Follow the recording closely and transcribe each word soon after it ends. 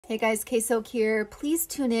Hey guys, KSOK here. Please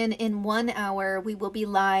tune in 1 hour. We will be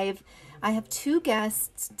live. I have two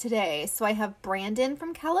guests today. So I have Brandon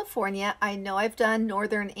from California. I know I've done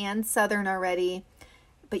Northern and Southern already,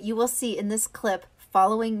 but you will see in this clip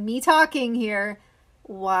following me talking here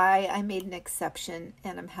why I made an exception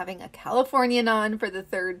and I'm having a Californian on for the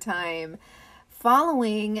third time.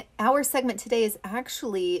 Following, our segment today is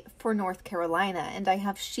actually for North Carolina, and I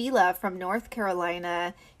have Sheila from North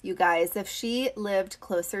Carolina. You guys, if she lived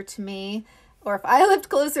closer to me, or if I lived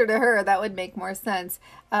closer to her, that would make more sense.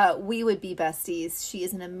 We would be besties. She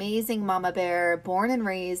is an amazing mama bear, born and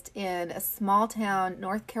raised in a small town,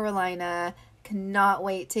 North Carolina. Cannot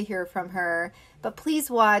wait to hear from her. But please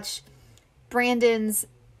watch Brandon's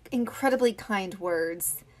incredibly kind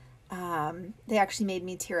words. They actually made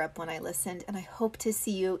me tear up when I listened, and I hope to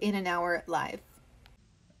see you in an hour live.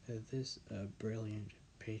 This brilliant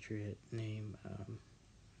patriot named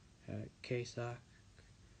KSOK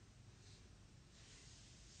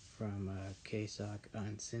from KSOK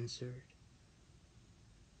Uncensored.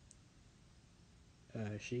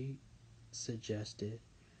 She suggested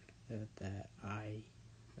that I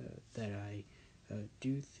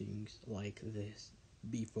do things like this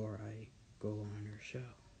before I go on her show.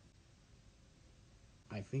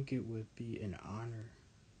 I think it would be an honor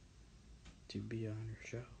to be on her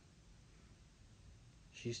show.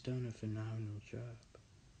 She's done a phenomenal job.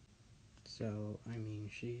 So, I mean,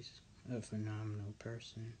 she's a phenomenal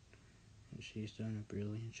person, and she's done a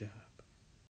brilliant job.